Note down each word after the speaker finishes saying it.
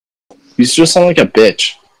You just sound like a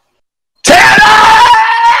bitch. Tanner!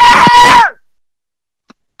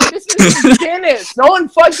 This is tennis. No one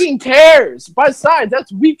fucking cares. Besides,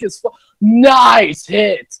 that's weak as fuck. Nice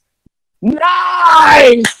hit.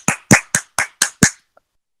 Nice.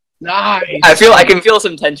 Nice. I can feel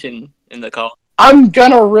some tension in the call. I'm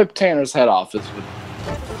gonna rip Tanner's head off.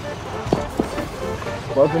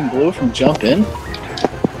 Corbin Blue from Jump In.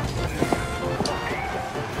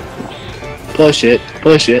 Push it.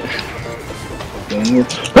 Push it.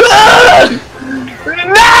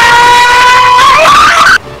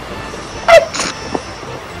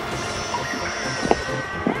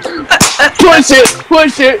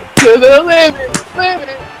 Push it to the limit.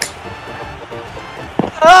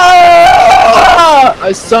 Ah!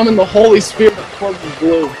 I summoned the Holy Spirit of Corbin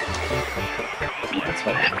Blue. That's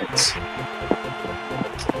what happens.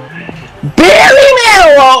 Barry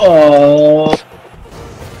Manilow!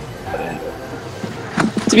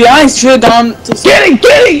 To be honest, should have gone to... Get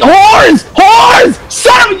it! Horns!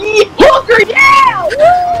 Son of a hooker, yeah!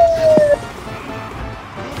 Woo!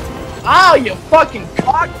 Ow, you fucking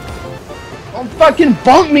cock! Don't fucking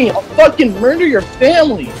bump me! I'll fucking murder your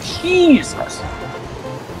family! Jesus!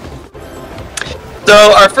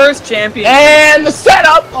 So, our first champion... And the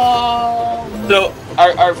setup! So,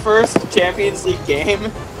 our first Champions League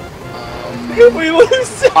game... we lose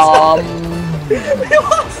 6-0! We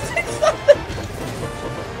lost 6-0!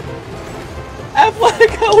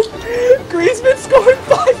 Atletico! Griezmann scored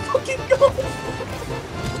 5 fucking goals!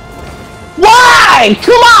 Why?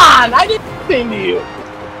 Come on! I didn't do anything to you!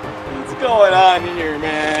 What's going on here,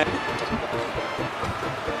 man?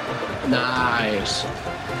 Nice.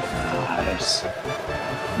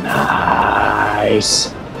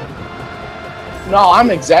 No, I'm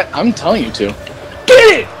telling you to. Get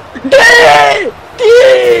it!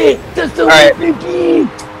 That's the Alright,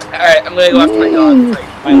 I'm gonna go after my dog.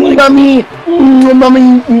 Mommy!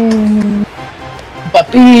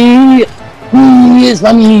 Papi! Yes,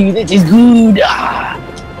 mommy, that is good!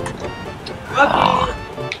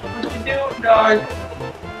 What you doing, dog?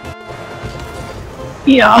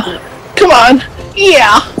 Yeah. Come on!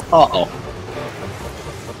 Yeah! Uh-oh.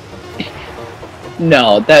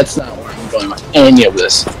 No, that's not where I'm going with any of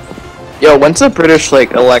this. Yo, when's the British,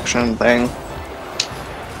 like, election thing?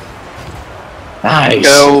 Nice.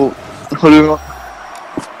 Go... Who do we want?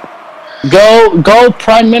 Go,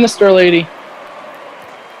 Prime Minister lady.